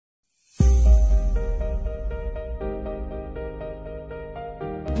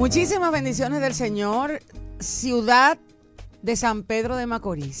Muchísimas bendiciones del Señor, ciudad de San Pedro de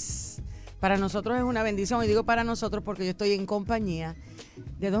Macorís. Para nosotros es una bendición, y digo para nosotros porque yo estoy en compañía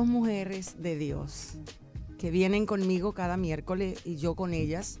de dos mujeres de Dios que vienen conmigo cada miércoles y yo con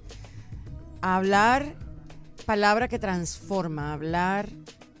ellas a hablar palabra que transforma, a hablar,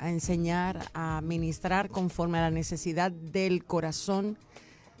 a enseñar, a ministrar conforme a la necesidad del corazón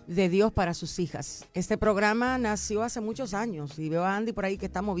de Dios para sus hijas. Este programa nació hace muchos años y veo a Andy por ahí que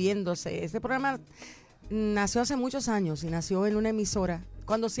está moviéndose. Este programa nació hace muchos años y nació en una emisora,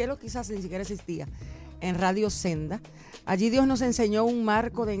 cuando Cielo quizás ni siquiera existía, en Radio Senda. Allí Dios nos enseñó un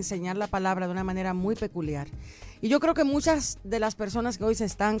marco de enseñar la palabra de una manera muy peculiar. Y yo creo que muchas de las personas que hoy se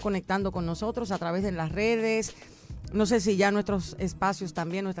están conectando con nosotros a través de las redes, no sé si ya nuestros espacios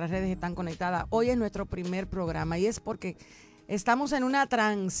también, nuestras redes están conectadas. Hoy es nuestro primer programa y es porque estamos en una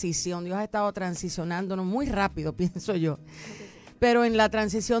transición. Dios ha estado transicionándonos muy rápido, pienso yo. Pero en la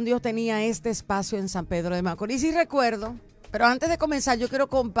transición Dios tenía este espacio en San Pedro de Macorís. Y recuerdo, pero antes de comenzar yo quiero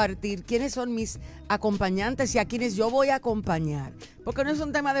compartir quiénes son mis acompañantes y a quienes yo voy a acompañar. Porque no es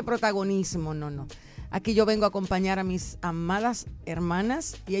un tema de protagonismo, no. Aquí yo vengo a acompañar a mis amadas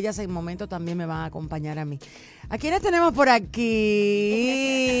hermanas y ellas en momento también me van a acompañar a mí. ¿A quiénes tenemos por aquí?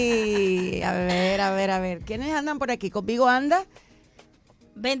 A ver. ¿Quiénes andan por aquí? ¿Conmigo anda?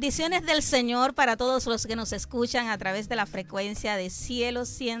 Bendiciones del Señor para todos los que nos escuchan a través de la frecuencia de Cielos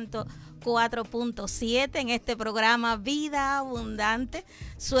 104.7 en este programa Vida Abundante.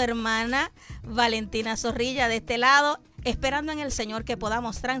 Su hermana Valentina Zorrilla de este lado, esperando en el Señor que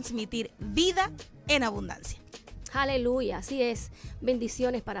podamos transmitir vida en abundancia. Aleluya, así es.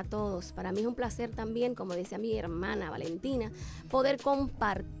 Bendiciones para todos. Para mí es un placer también, como decía mi hermana Valentina, poder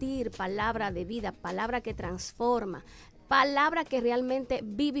compartir palabra de vida, palabra que transforma, palabra que realmente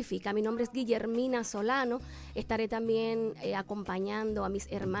vivifica. Mi nombre es Guillermina Solano. Estaré también acompañando a mis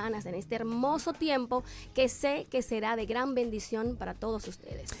hermanas en este hermoso tiempo que sé que será de gran bendición para todos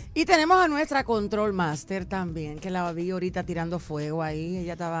ustedes. Y tenemos a nuestra Control Master también, que la vi ahorita tirando fuego ahí.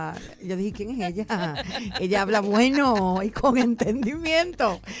 Yo dije, ¿quién es ella? Ella habla bueno y con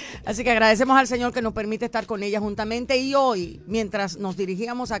entendimiento. Así que agradecemos al Señor que nos permite estar con ella juntamente. Y hoy, mientras nos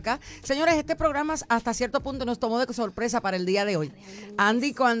dirigíamos acá, señores, este programa hasta cierto punto nos tomó de sorpresa para el día de hoy.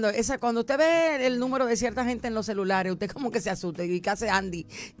 Andy, cuando usted ve el número de cierta gente en los celulares, usted como que se asusta. ¿Y qué hace Andy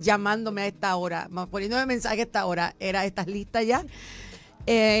llamándome a esta hora? Poniéndome mensaje a esta hora. ¿Estás lista ya?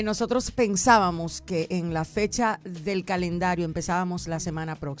 Nosotros pensábamos que en la fecha del calendario empezábamos la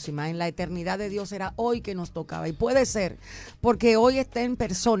semana próxima. En la eternidad de Dios era hoy que nos tocaba. Y puede ser porque hoy estén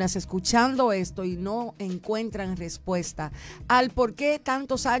personas escuchando esto y no encuentran respuesta al por qué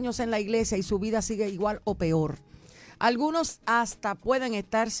tantos años en la iglesia y su vida sigue igual o peor. Algunos hasta pueden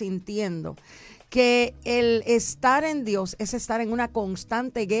estar sintiendo que el estar en Dios es estar en una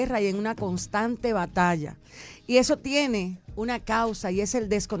constante guerra y en una constante batalla. Y eso tiene una causa y es el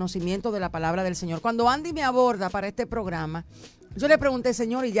desconocimiento de la palabra del Señor. Cuando Andy me aborda para este programa, yo le pregunté,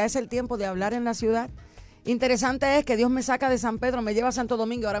 Señor, ¿y ya es el tiempo de hablar en la ciudad? Interesante es que Dios me saca de San Pedro, me lleva a Santo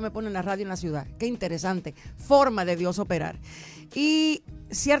Domingo y ahora me pone en la radio en la ciudad. Qué interesante forma de Dios operar. Y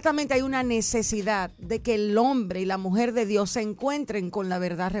ciertamente hay una necesidad de que el hombre y la mujer de Dios se encuentren con la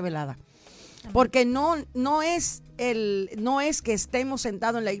verdad revelada. Porque no es que estemos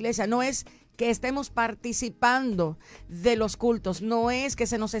sentados en la iglesia, no es que estemos participando de los cultos, no es que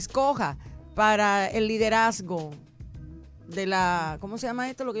se nos escoja para el liderazgo de la, ¿cómo se llama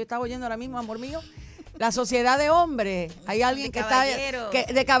esto? Lo que yo estaba oyendo ahora mismo, amor mío. La sociedad de hombres. Hay alguien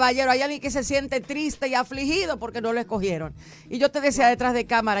de caballero, hay alguien que se siente triste y afligido porque no lo escogieron. Y yo te decía detrás de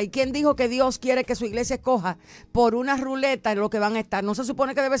cámara, ¿y quién dijo que Dios quiere que su iglesia escoja por una ruleta en lo que van a estar? No se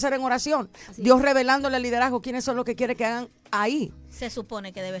supone que debe ser en oración. Así Dios revelándole al liderazgo quiénes son los que quiere que hagan ahí. Se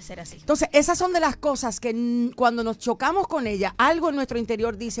supone que debe ser así. Entonces, esas son de las cosas que cuando nos chocamos con ella, algo en nuestro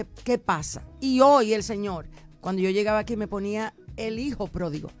interior dice, ¿qué pasa? Y hoy el Señor, cuando yo llegaba aquí, me ponía el hijo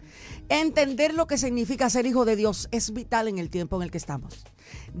pródigo. Entender lo que significa ser hijo de Dios es vital en el tiempo en el que estamos.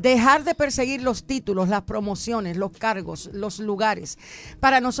 Dejar de perseguir los títulos, las promociones, los cargos, los lugares,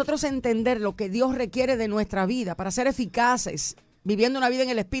 para nosotros entender lo que Dios requiere de nuestra vida, para ser eficaces, viviendo una vida en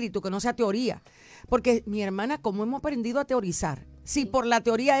el Espíritu, que no sea teoría. Porque, mi hermana, como hemos aprendido a teorizar, si por la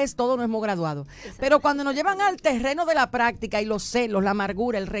teoría es todo, no hemos graduado. Pero cuando nos llevan al terreno de la práctica y los celos, la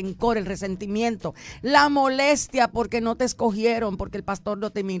amargura, el rencor, el resentimiento, la molestia porque no te escogieron, porque el pastor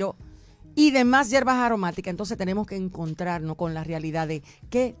no te miró y demás hierbas aromáticas, entonces tenemos que encontrarnos con la realidad de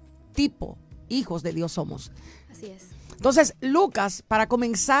qué tipo hijos de Dios somos. Así es. Entonces, Lucas, para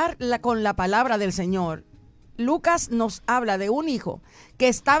comenzar con la palabra del Señor, Lucas nos habla de un hijo que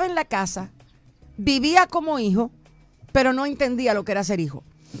estaba en la casa, vivía como hijo, pero no entendía lo que era ser hijo.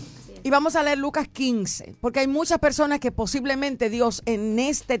 Y vamos a leer Lucas 15, porque hay muchas personas que posiblemente Dios en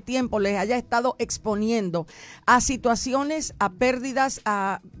este tiempo les haya estado exponiendo a situaciones, a pérdidas,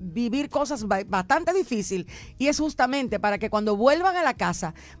 a vivir cosas bastante difíciles. Y es justamente para que cuando vuelvan a la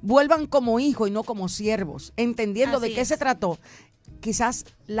casa, vuelvan como hijos y no como siervos, entendiendo Así de qué es. se trató. Quizás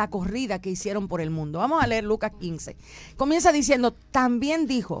la corrida que hicieron por el mundo. Vamos a leer Lucas 15. Comienza diciendo, también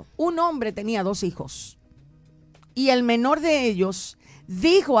dijo, un hombre tenía 2 hijos. Y el menor de ellos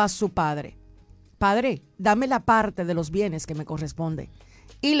dijo a su padre, Padre, dame la parte de los bienes que me corresponde.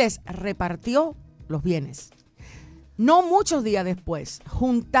 Y les repartió los bienes. No muchos días después,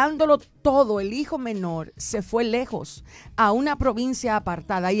 juntándolo todo, el hijo menor se fue lejos a una provincia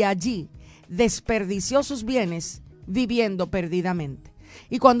apartada y allí desperdició sus bienes viviendo perdidamente.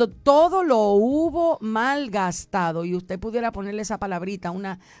 Y cuando todo lo hubo malgastado, y usted pudiera ponerle esa palabrita,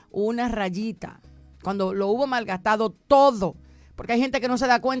 una rayita, cuando lo hubo malgastado todo, porque hay gente que no se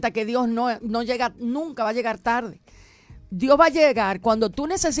da cuenta que Dios no llega, nunca va a llegar tarde. Dios va a llegar cuando tú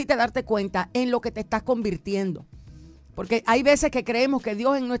necesites darte cuenta en lo que te estás convirtiendo. Porque hay veces que creemos que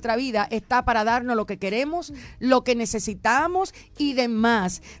Dios en nuestra vida está para darnos lo que queremos, lo que necesitamos y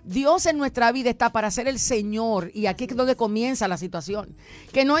demás. Dios en nuestra vida está para ser el Señor. Y aquí es donde comienza la situación.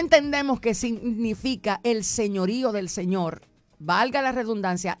 Que no entendemos qué significa el señorío del Señor. Valga la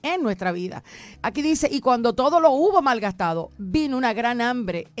redundancia, en nuestra vida. Aquí dice, y cuando todo lo hubo malgastado, vino una gran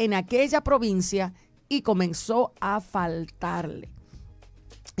hambre en aquella provincia y comenzó a faltarle.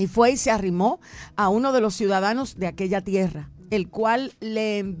 Y fue y se arrimó a uno de los ciudadanos de aquella tierra, el cual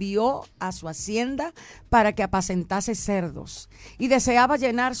le envió a su hacienda para que apacentase cerdos. Y deseaba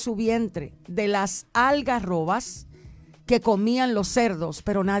llenar su vientre de las algarrobas que comían los cerdos,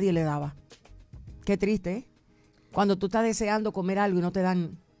 pero nadie le daba. Qué triste, ¿eh? Cuando tú estás deseando comer algo y no te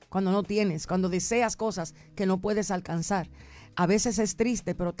dan, cuando no tienes, cuando deseas cosas que no puedes alcanzar. A veces es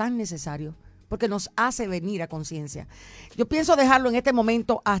triste, pero tan necesario, porque nos hace venir a conciencia. Yo pienso dejarlo en este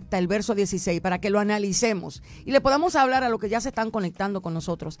momento hasta el verso 16 para que lo analicemos y le podamos hablar a los que ya se están conectando con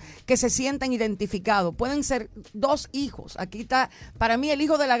nosotros, que se sienten identificados. Pueden ser 2 hijos. Aquí está, para mí, el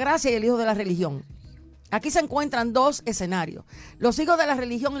hijo de la gracia y el hijo de la religión. Aquí se encuentran 2 escenarios, los hijos de la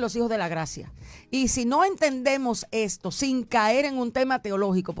religión y los hijos de la gracia. Y si no entendemos esto, sin caer en un tema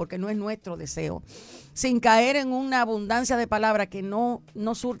teológico, porque no es nuestro deseo, sin caer en una abundancia de palabras que no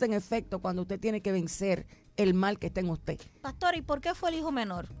surten efecto cuando usted tiene que vencer el mal que está en usted. Pastor, ¿y por qué fue el hijo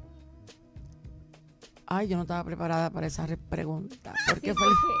menor? Ay, yo no estaba preparada para esa pregunta. ¿Por qué Sí, fue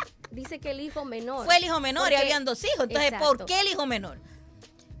el... Dice que el hijo menor. Fue el hijo menor Porque, y habían 2 hijos. Entonces, exacto. ¿por qué el hijo menor?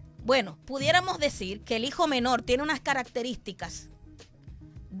 Bueno, pudiéramos decir que el hijo menor tiene unas características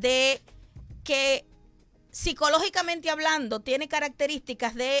de que psicológicamente hablando tiene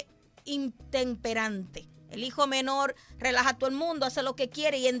características de intemperante. El hijo menor relaja a todo el mundo, hace lo que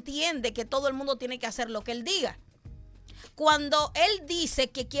quiere y entiende que todo el mundo tiene que hacer lo que él diga. Cuando él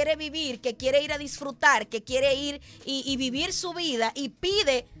dice que quiere vivir, que quiere ir a disfrutar, que quiere ir y vivir su vida y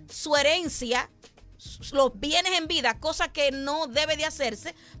pide su herencia, los bienes en vida, cosa que no debe de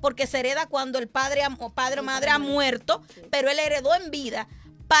hacerse porque se hereda cuando el padre o madre ha muerto, pero él heredó en vida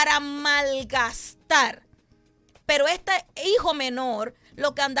para malgastar. Pero este hijo menor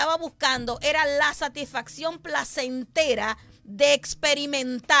lo que andaba buscando era la satisfacción placentera de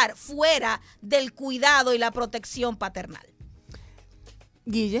experimentar fuera del cuidado y la protección paternal.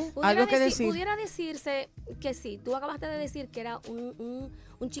 Guille, ¿algo que decir? Pudiera decirse que sí, tú acabaste de decir que era un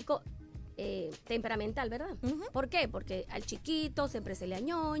chico temperamental, ¿verdad? Uh-huh. ¿Por qué? Porque al chiquito siempre se le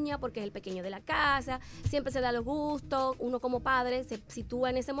añoña, porque es el pequeño de la casa, siempre se da los gustos, uno como padre se sitúa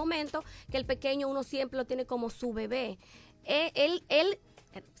en ese momento, que el pequeño uno siempre lo tiene como su bebé. Él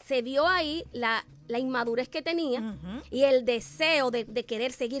se vio ahí la inmadurez que tenía uh-huh. y el deseo de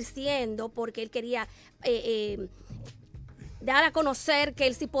querer seguir siendo, porque él quería dar a conocer que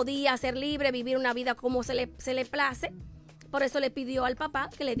él sí podía ser libre, vivir una vida como se le place. Por eso le pidió al papá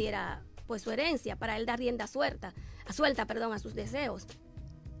que le diera pues su herencia, para él dar rienda suelta a sus deseos.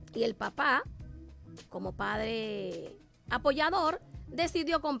 Y el papá, como padre apoyador,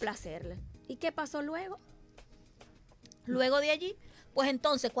 decidió complacerle. ¿Y qué pasó luego? Luego de allí, pues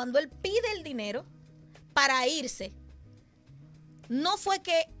entonces cuando él pide el dinero para irse, no fue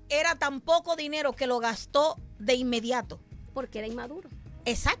que era tan poco dinero que lo gastó de inmediato. Porque era inmaduro.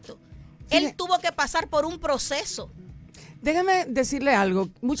 Exacto. Él tuvo que pasar por un proceso. Déjame decirle algo.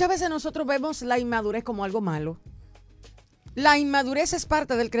 Muchas veces nosotros vemos la inmadurez como algo malo. La inmadurez es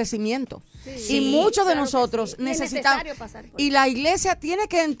parte del crecimiento. Sí, y muchos de nosotros necesitamos. Y la iglesia tiene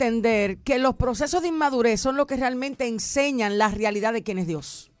que entender que los procesos de inmadurez son lo que realmente enseñan la realidad de quién es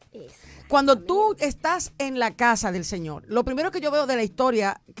Dios. Cuando tú estás en la casa del Señor, lo primero que yo veo de la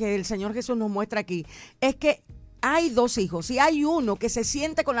historia que el Señor Jesús nos muestra aquí es que hay dos hijos y hay uno que se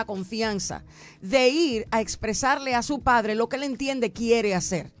siente con la confianza de ir a expresarle a su padre lo que él entiende quiere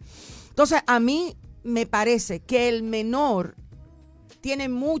hacer. Entonces, a mí me parece que el menor tiene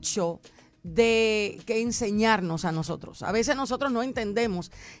mucho de que enseñarnos a nosotros. A veces nosotros no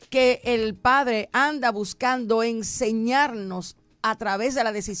entendemos que el padre anda buscando enseñarnos a través de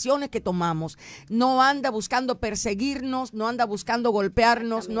las decisiones que tomamos. No anda buscando perseguirnos, no anda buscando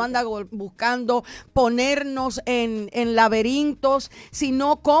golpearnos, no anda buscando ponernos en laberintos,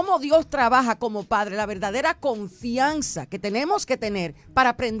 sino cómo Dios trabaja como padre, la verdadera confianza que tenemos que tener para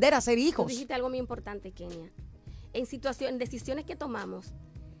aprender a ser hijos. Tú dijiste algo muy importante, Kenia. En decisiones que tomamos,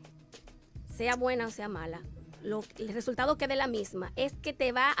 sea buena o sea mala, el resultado que dé la misma es que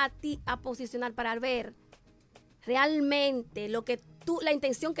te va a ti a posicionar para ver realmente la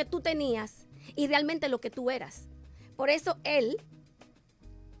intención que tú tenías y realmente lo que tú eras. Por eso él,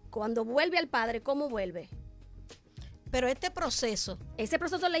 cuando vuelve al Padre, ¿cómo vuelve? Pero ese proceso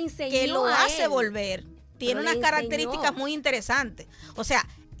le enseñó que lo a hace él. volver tiene unas características muy interesantes. O sea,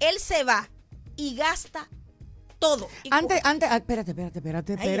 él se va y gasta todo. Espérate.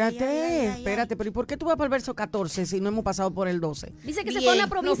 Pero ¿y por qué tú vas para el verso 14 si no hemos pasado por el 12? Dice que se fue a una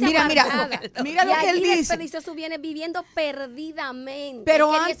provincia mira lo que él dice. Desperdició su bienes viviendo perdidamente.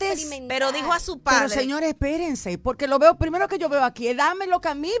 Pero dijo a su padre. Pero señores, espérense, porque primero que yo veo aquí, dame lo que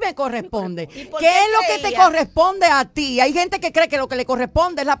a mí me corresponde. ¿Qué es lo que te corresponde a ti? Hay gente que cree que lo que le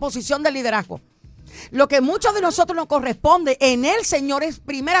corresponde es la posición de liderazgo. Lo que muchos de nosotros nos corresponde en el Señor es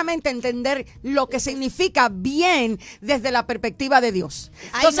primeramente entender lo que significa bien desde la perspectiva de Dios.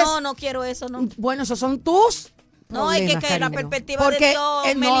 Entonces, no quiero eso, no. Bueno, esos son tus problemas, que la perspectiva de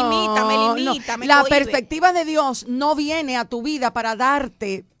Dios me limita. La perspectiva de Dios no viene a tu vida para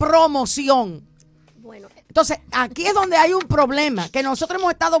darte promoción. Bueno, entonces, aquí es donde hay un problema, que nosotros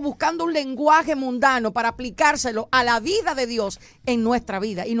hemos estado buscando un lenguaje mundano para aplicárselo a la vida de Dios en nuestra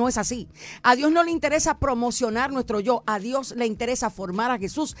vida, y no es así. A Dios no le interesa promocionar nuestro yo, a Dios le interesa formar a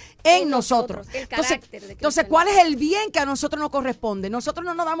Jesús en nosotros. Entonces, ¿cuál es el bien que a nosotros nos corresponde? Nosotros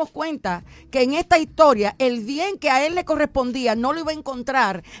no nos damos cuenta que en esta historia, el bien que a él le correspondía no lo iba a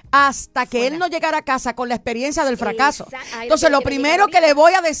encontrar hasta que él no llegara a casa con la experiencia del fracaso. Entonces, lo primero que le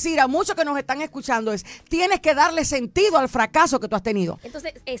voy a decir a muchos que nos están escuchando es: tienes que darle sentido al fracaso que tú has tenido.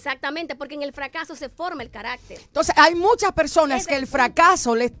 Entonces, exactamente, porque en el fracaso se forma el carácter. Entonces, hay muchas personas que el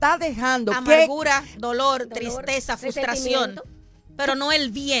fracaso le está dejando amargura, dolor, tristeza, frustración, pero no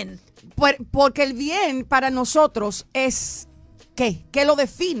el bien. Porque el bien para nosotros es ¿qué lo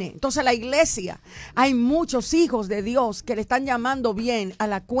define? Entonces, la iglesia, hay muchos hijos de Dios que le están llamando bien a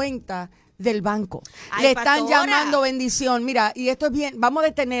la cuenta del banco. Le están llamando bendición. Mira, y esto es bien, vamos a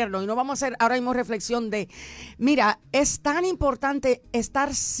detenerlo y no vamos a hacer ahora mismo reflexión mira, es tan importante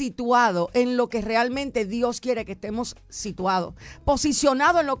estar situado en lo que realmente Dios quiere que estemos situados,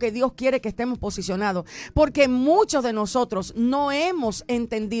 posicionado en lo que Dios quiere que estemos posicionados, porque muchos de nosotros no hemos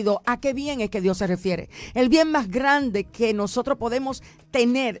entendido a qué bien es que Dios se refiere. El bien más grande que nosotros podemos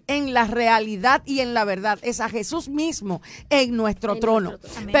tener en la realidad y en la verdad es a Jesús mismo en nuestro trono.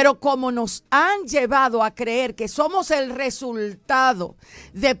 Pero como nos han llevado a creer que somos el resultado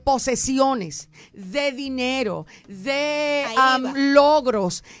de posesiones, de dinero, de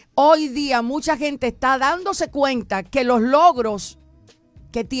logros, hoy día mucha gente está dándose cuenta que los logros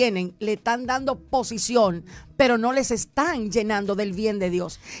que tienen le están dando posición, pero no les están llenando del bien de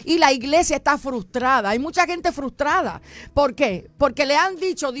Dios. Y la iglesia está frustrada. Hay mucha gente frustrada. ¿Por qué? Porque le han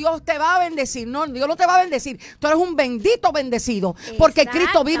dicho: Dios te va a bendecir. No, Dios no te va a bendecir. Tú eres un bendito bendecido porque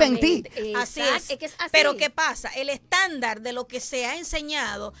Cristo vive en ti. Así es. Es así. Pero ¿qué pasa? El estándar de lo que se ha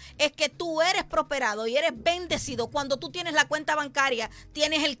enseñado es que tú eres prosperado y eres bendecido cuando tú tienes la cuenta bancaria,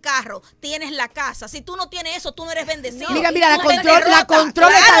 tienes el carro, tienes la casa. Si tú no tienes eso, tú no eres bendecido. Mira, la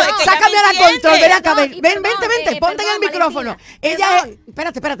control está. Sácame a la control. Ven acá, vente, ponte en el micrófono. Ella es,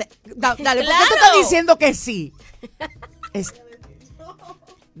 espérate, dale, ¿por qué tú estás diciendo que sí?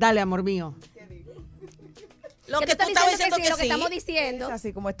 Dale, amor mío. Lo que tú estás diciendo que sí, lo que estamos diciendo. Es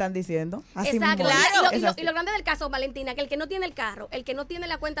así como están diciendo. Así exacto. Claro. Y lo grande del caso, Valentina, que el que no tiene el carro, el que no tiene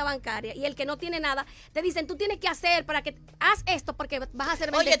la cuenta bancaria y el que no tiene nada, te dicen: tú tienes que hacer para que haz esto porque vas a ser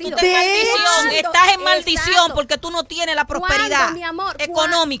bendecido. Oye, tú estás en maldición porque tú no tienes la prosperidad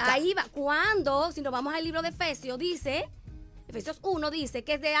económica. Ahí va. Cuando, si nos vamos al libro de Efesios, dice... Efesios 1 dice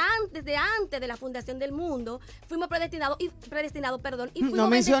que desde antes de la fundación del mundo fuimos predestinados y fuimos no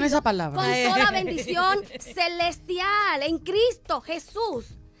menciones esa palabra. Con toda bendición celestial en Cristo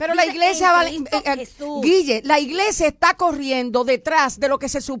Jesús. Pero la iglesia, Guille, la iglesia está corriendo detrás de lo que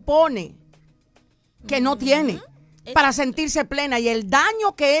se supone que no tiene para sentirse plena. Y el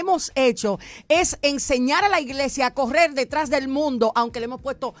daño que hemos hecho es enseñar a la iglesia a correr detrás del mundo, aunque le hemos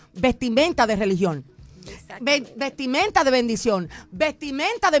puesto vestimenta de religión. Vestimenta de bendición,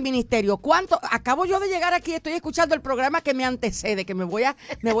 vestimenta de ministerio. ¿Cuánto? Acabo yo de llegar aquí, estoy escuchando el programa que me antecede, que me voy a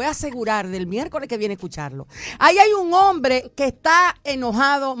asegurar del miércoles que viene a escucharlo. Ahí hay un hombre que está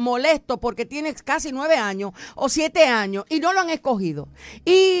enojado, molesto, porque tiene casi 9 años o 7 años y no lo han escogido.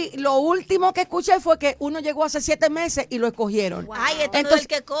 Y lo último que escuché fue que uno llegó hace 7 meses y lo escogieron. Wow. Ay, este Entonces, no es el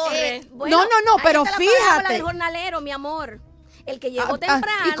que corre. Bueno, no, pero está la fíjate. parábola del jornalero, mi amor. El que llegó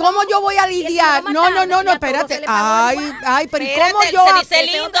temprano. ¿Y cómo yo voy a lidiar? No, espérate. Ay, pero ¿y cómo Espérate, yo? se dice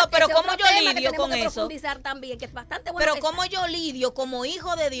lindo, pero ¿cómo yo lidio con eso? También, que es bastante bueno. Pero ¿cómo yo lidio como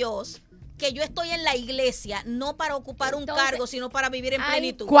hijo de Dios? Que yo estoy en la iglesia no para ocupar un cargo, sino para vivir en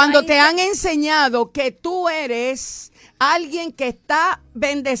plenitud. Cuando te han enseñado que tú eres alguien que está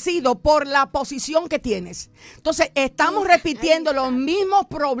bendecido por la posición que tienes. Entonces, estamos repitiendo los mismos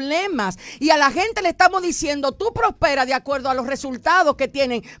problemas y a la gente le estamos diciendo, tú prosperas de acuerdo a los resultados que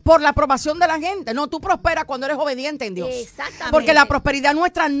tienen por la aprobación de la gente. No, tú prosperas cuando eres obediente en Dios. Exactamente. Porque la prosperidad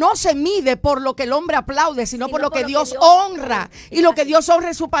nuestra no se mide por lo que el hombre aplaude, sino por lo que Dios honra. Y lo que Dios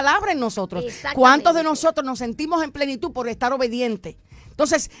honra es su palabra en nosotros. ¿Cuántos de nosotros nos sentimos en plenitud por estar obedientes?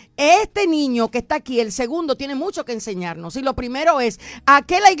 Entonces, este niño que está aquí, el segundo, tiene mucho que enseñarnos. Y lo primero es, ¿a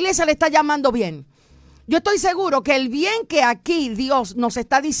qué la iglesia le está llamando bien? Yo estoy seguro que el bien que aquí Dios nos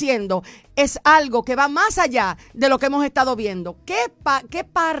está diciendo es algo que va más allá de lo que hemos estado viendo. ¿Qué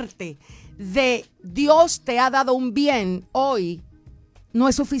parte de Dios te ha dado un bien hoy no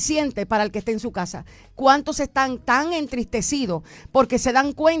es suficiente para el que esté en su casa? ¿Cuántos están tan entristecidos porque se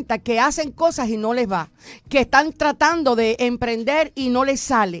dan cuenta que hacen cosas y no les va? Que están tratando de emprender y no les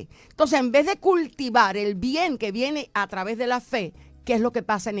sale. Entonces, en vez de cultivar el bien que viene a través de la fe, ¿qué es lo que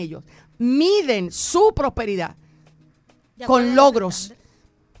pasa en ellos? Miden su prosperidad con logros.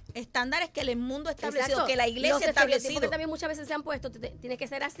 Estándares que el mundo ha establecido, Exacto. que la iglesia ha establecido. Porque también muchas veces se han puesto, tiene que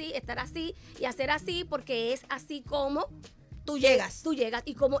ser así, estar así y hacer así, porque es así como tú llegas.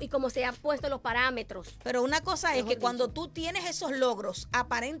 y como se han puesto los parámetros. Pero una cosa es que cuando tú tienes esos logros,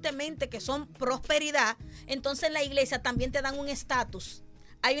 aparentemente que son prosperidad, entonces en la iglesia también te dan un estatus.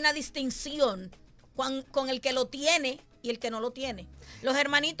 Hay una distinción con el que lo tiene y el que no lo tiene. Los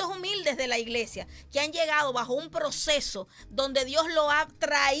hermanitos humildes de la iglesia que han llegado bajo un proceso donde Dios lo ha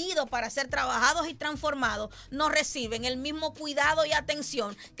traído para ser trabajados y transformados, no reciben el mismo cuidado y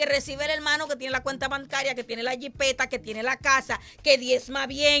atención que recibe el hermano que tiene la cuenta bancaria, que tiene la jipeta, que tiene la casa, que diezma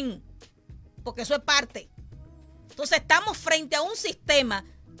bien, porque eso es parte. Entonces estamos frente a un sistema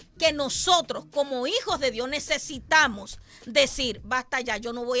que nosotros como hijos de Dios necesitamos decir, basta ya,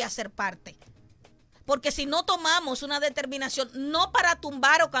 yo no voy a ser parte. Porque si no tomamos una determinación, no para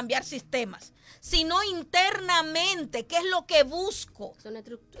tumbar o cambiar sistemas, sino internamente, ¿qué es lo que busco? Es una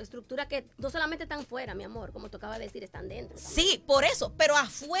estructura que no solamente están fuera, mi amor, como tocaba decir, están dentro. También. Sí, por eso, pero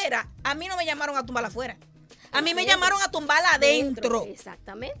afuera, a mí no me llamaron a tumbarla afuera. A mí me llamaron a tumbarla adentro.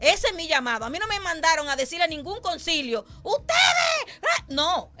 Exactamente. Ese es mi llamado. A mí no me mandaron a decirle a ningún concilio, ¡ustedes!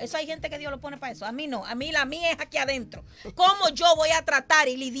 No, eso hay gente que Dios lo pone para eso. A mí no, a mí la mía es aquí adentro. ¿Cómo yo voy a tratar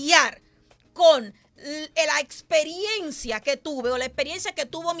y lidiar con la experiencia que tuve o la experiencia que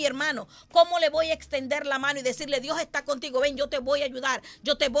tuvo mi hermano? ¿Cómo le voy a extender la mano y decirle, Dios está contigo, ven, yo te voy a ayudar,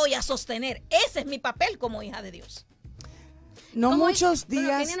 yo te voy a sostener? Ese es mi papel como hija de Dios. No muchos días.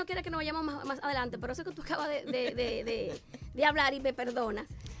 Bueno, Kenia no quiere que nos vayamos más adelante, pero eso que tú acabas de hablar y me perdonas.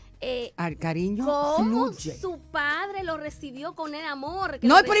 Al cariño ¿Cómo fluye. su padre lo recibió con el amor?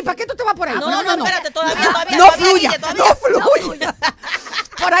 No, pero ¿y para qué tú te vas por ahí? No, espérate, todavía. No fluya.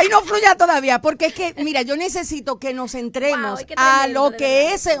 Por ahí no fluya todavía, porque es que, mira, yo necesito que nos centremos a lo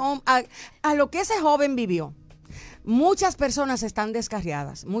que ese joven vivió. Muchas personas están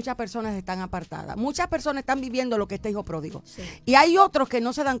descarriadas, muchas personas están apartadas, muchas personas están viviendo lo que este hijo pródigo. Sí. Y hay otros que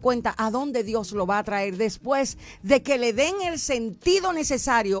no se dan cuenta a dónde Dios lo va a traer después de que le den el sentido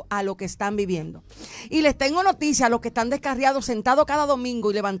necesario a lo que están viviendo. Y les tengo noticia a los que están descarriados, sentados cada domingo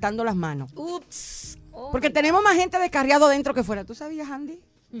y levantando las manos. Ups. Porque tenemos más gente descarriado dentro que fuera. ¿Tú sabías, Andy?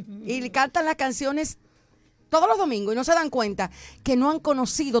 Y cantan las canciones todos los domingos y no se dan cuenta que no han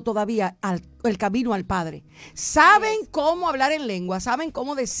conocido todavía el camino al Padre. Saben cómo hablar en lengua, saben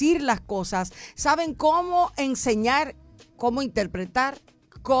cómo decir las cosas, saben cómo enseñar, cómo interpretar,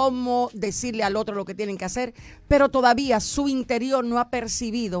 cómo decirle al otro lo que tienen que hacer, pero todavía su interior no ha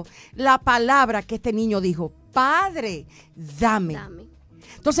percibido la palabra que este niño dijo: Padre, dame.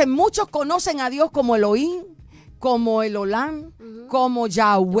 Entonces muchos conocen a Dios como Elohim, como el Olam, como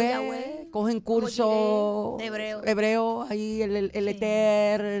Yahweh. Cogen curso de hebreo ahí el sí.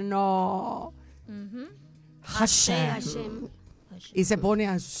 Eterno. Hashem. Y se pone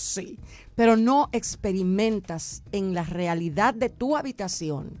así. Pero no experimentas en la realidad de tu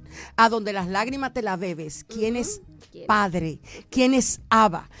habitación, a donde las lágrimas te las bebes, quién es Padre, quién es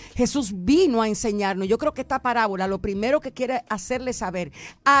Abba. Jesús vino a enseñarnos. Yo creo que esta parábola lo primero que quiere hacerle saber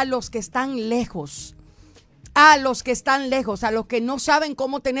a los que están lejos, a los que no saben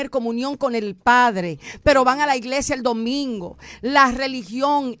cómo tener comunión con el Padre, pero van a la iglesia el domingo. La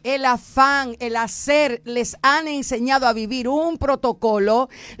religión, el afán, el hacer, les han enseñado a vivir un protocolo,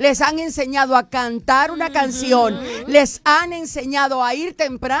 les han enseñado a cantar una canción, les han enseñado a ir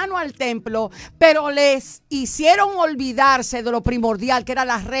temprano al templo, pero les hicieron olvidarse de lo primordial, que era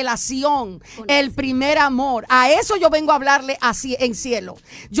la relación, el primer amor. A eso yo vengo a hablarle así en cielo.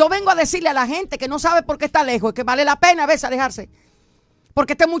 Yo vengo a decirle a la gente que no sabe por qué está lejos, es que vale la pena a veces alejarse,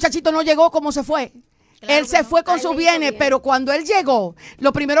 porque este muchachito no llegó como se fue. Claro, él se fue con sus bienes, pero cuando él llegó,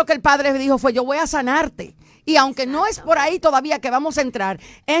 lo primero que el padre dijo fue: yo voy a sanarte. Y aunque no es por ahí todavía que vamos a entrar,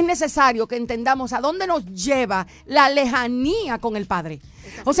 es necesario que entendamos a dónde nos lleva la lejanía con el Padre.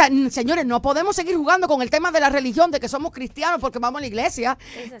 O sea, señores, no podemos seguir jugando con el tema de la religión, de que somos cristianos porque vamos a la iglesia.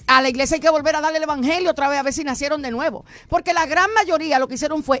 A la iglesia hay que volver a darle el evangelio otra vez, a ver si nacieron de nuevo. Porque la gran mayoría lo que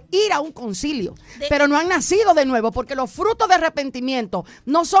hicieron fue ir a un concilio, pero no han nacido de nuevo, porque los frutos de arrepentimiento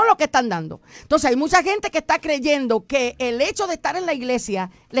no son los que están dando. Entonces hay mucha gente que está creyendo que el hecho de estar en la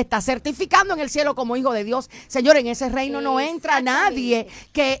iglesia le está certificando en el cielo como hijo de Dios. Señores, en ese reino no entra nadie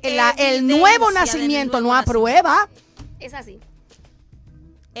que el nuevo nacimiento no aprueba. Es así.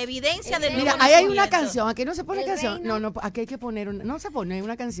 Evidencia del Mira, nuevo ahí hay una nacimiento. canción. Aquí no se pone El canción. reino. No, aquí hay que poner una. No se pone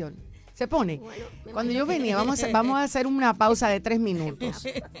una canción. Se pone. Bueno, Cuando yo venía, vamos a hacer una pausa de 3 minutos.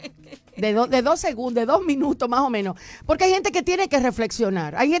 De 2 segundos, de 2 minutos más o menos. Porque hay gente que tiene que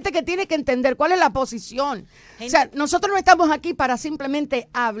reflexionar. Hay gente que tiene que entender cuál es la posición. O sea, nosotros no estamos aquí para simplemente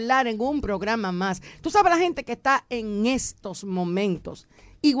hablar en un programa más. Tú sabes la gente que está en estos momentos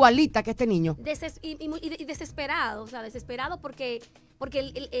igualita que este niño. Y desesperado, o sea, desesperado porque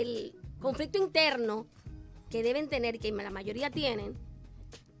el conflicto interno que deben tener, que la mayoría tienen,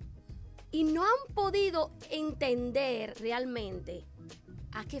 y no han podido entender realmente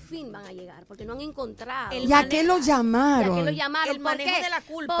a qué fin van a llegar, porque no han encontrado. ¿Y a qué lo llamaron? El manejo de la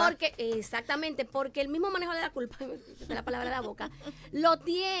culpa. Exactamente, porque el mismo manejo de la culpa, de la palabra de la boca, lo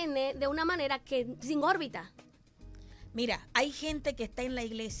tiene de una manera que sin órbita. Mira, hay gente que está en la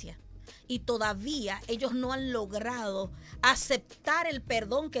iglesia y todavía ellos no han logrado aceptar el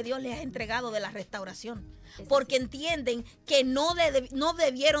perdón que Dios les ha entregado de la restauración. Porque entienden que no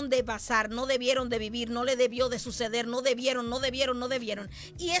debieron de pasar, no debieron de vivir, no le debió de suceder, no debieron.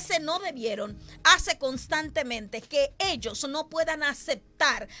 Y ese no debieron hace constantemente que ellos no puedan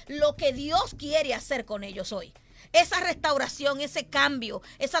aceptar lo que Dios quiere hacer con ellos hoy. Esa restauración, ese cambio,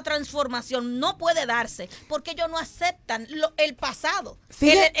 esa transformación no puede darse porque ellos no aceptan el pasado,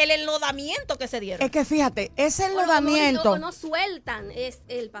 el enlodamiento que se dieron. Es que fíjate, ese enlodamiento... No sueltan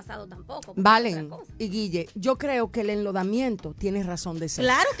el pasado tampoco. Valen y Guille, yo creo que el enlodamiento tiene razón de ser.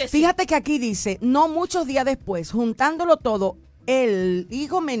 Claro que sí. Fíjate que aquí dice, no muchos días después, juntándolo todo, el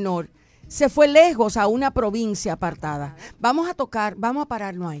hijo menor se fue lejos a una provincia apartada. Vamos a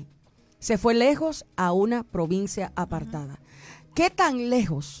pararnos ahí. Se fue lejos a una provincia apartada. ¿Qué tan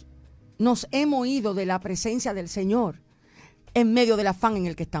lejos nos hemos ido de la presencia del Señor en medio del afán en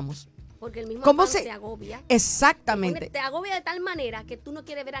el que estamos? Porque el mismo afán te agobia. Exactamente. Te agobia de tal manera que tú no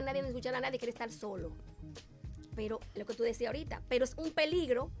quieres ver a nadie, ni escuchar a nadie, quieres estar solo. Pero lo que tú decías ahorita, pero es un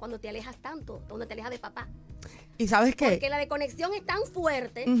peligro cuando te alejas tanto, cuando te alejas de papá. ¿Y sabes qué? Porque la desconexión es tan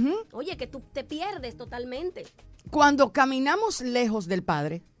fuerte, oye, que tú te pierdes totalmente. Cuando caminamos lejos del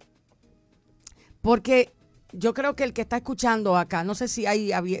Padre, porque yo creo que el que está escuchando acá, no sé si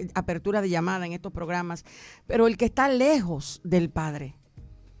hay apertura de llamada en estos programas, pero el que está lejos del Padre,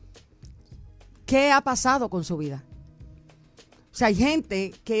 ¿qué ha pasado con su vida? O sea, hay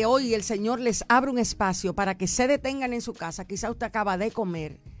gente que hoy el Señor les abre un espacio para que se detengan en su casa. Quizá usted acaba de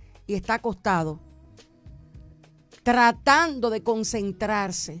comer y está acostado, tratando de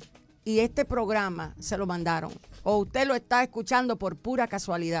concentrarse, y este programa se lo mandaron, o usted lo está escuchando por pura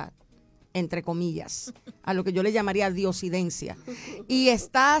casualidad, entre comillas, a lo que yo le llamaría diosidencia, y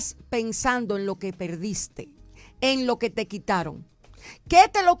estás pensando en lo que perdiste, en lo que te quitaron. ¿Qué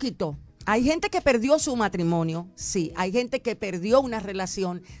te lo quitó? Hay gente que perdió su matrimonio, sí. Hay gente que perdió una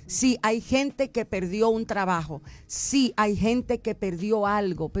relación, sí. Hay gente que perdió un trabajo, sí. Hay gente que perdió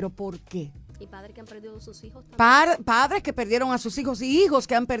algo, pero ¿por qué? Y padres que han perdido a sus hijos también. Padres que perdieron a sus hijos y hijos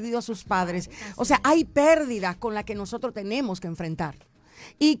que han perdido a sus padres. O sea, hay pérdidas con las que nosotros tenemos que enfrentar.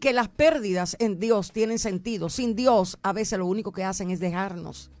 Y que las pérdidas en Dios tienen sentido. Sin Dios, a veces lo único que hacen es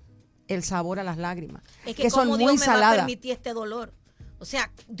dejarnos el sabor a las lágrimas, Es que son cómo muy Dios me va a saladas. permitir este dolor. O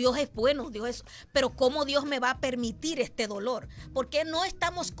sea, Dios es bueno, Dios es, pero ¿cómo Dios me va a permitir este dolor? Porque no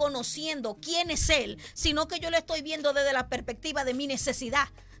estamos conociendo quién es Él, sino que yo lo estoy viendo desde la perspectiva de mi necesidad,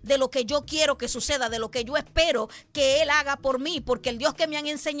 de lo que yo quiero que suceda, de lo que yo espero que Él haga por mí, porque el Dios que me han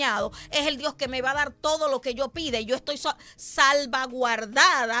enseñado es el Dios que me va a dar todo lo que yo pide. Yo estoy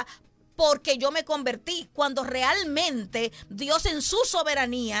salvaguardada porque yo me convertí, cuando realmente Dios en su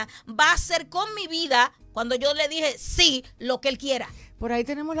soberanía va a hacer con mi vida, cuando yo le dije sí, lo que Él quiera. Por ahí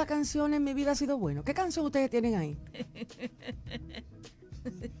tenemos la canción En mi vida ha sido bueno. ¿Qué canción ustedes tienen ahí?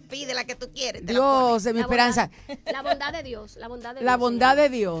 Pide la que tú quieres. Dios de mi esperanza. La bondad de Dios, la bondad de Dios. La bondad de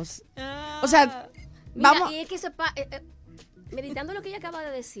Dios. O sea, Mira, vamos. y es que meditando lo que ella acaba de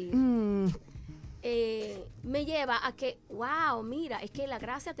decir, me lleva a que, wow, mira, es que la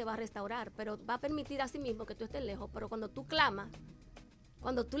gracia te va a restaurar, pero va a permitir a sí mismo que tú estés lejos. Pero cuando tú clamas,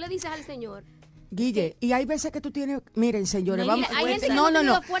 cuando tú le dices al Señor, Guille, y hay veces que tú tienes, miren, señores, Mira, vamos, hay gente que no, ha no,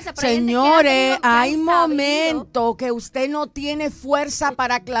 tenido no, fuerza, pero hay gente que ha señores, tenido que hay han sabido. momentos que usted no tiene fuerza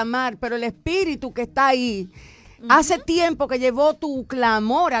para clamar, pero el Espíritu que está ahí, hace tiempo que llevó tu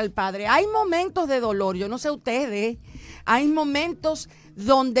clamor al Padre. Hay momentos de dolor, yo no sé ustedes, hay momentos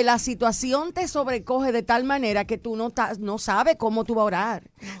donde la situación te sobrecoge de tal manera que tú no sabes cómo tú vas a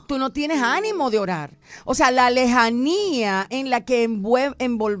orar. Tú no tienes ánimo de orar. O sea, la lejanía en la que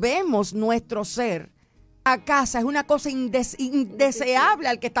envolvemos nuestro ser a casa es una cosa indeseable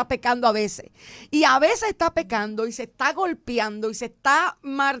al que está pecando a veces. Y a veces está pecando y se está golpeando y se está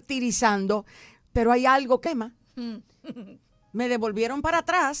martirizando, pero hay algo que más. Me devolvieron para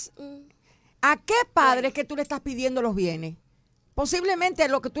atrás. ¿A qué padre que tú le estás pidiendo los bienes? Posiblemente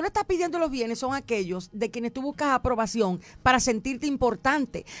lo que tú le estás pidiendo los bienes son aquellos de quienes tú buscas aprobación para sentirte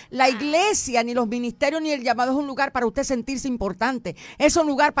importante. La iglesia, ni los ministerios, ni el llamado es un lugar para usted sentirse importante. Es un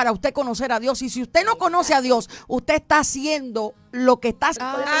lugar para usted conocer a Dios. Y si usted no conoce a Dios, usted está haciendo lo que está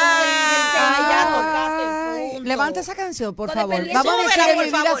haciendo. Levanta esa canción, por favor. Vamos a decir que mi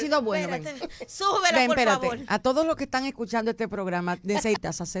vida ha sido buena. Súbela, por favor. A todos los que están escuchando este programa,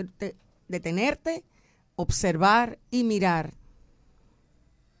 necesitas detenerte, observar y mirar.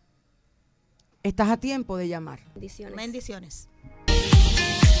 Estás a tiempo de llamar. bendiciones. Bendiciones.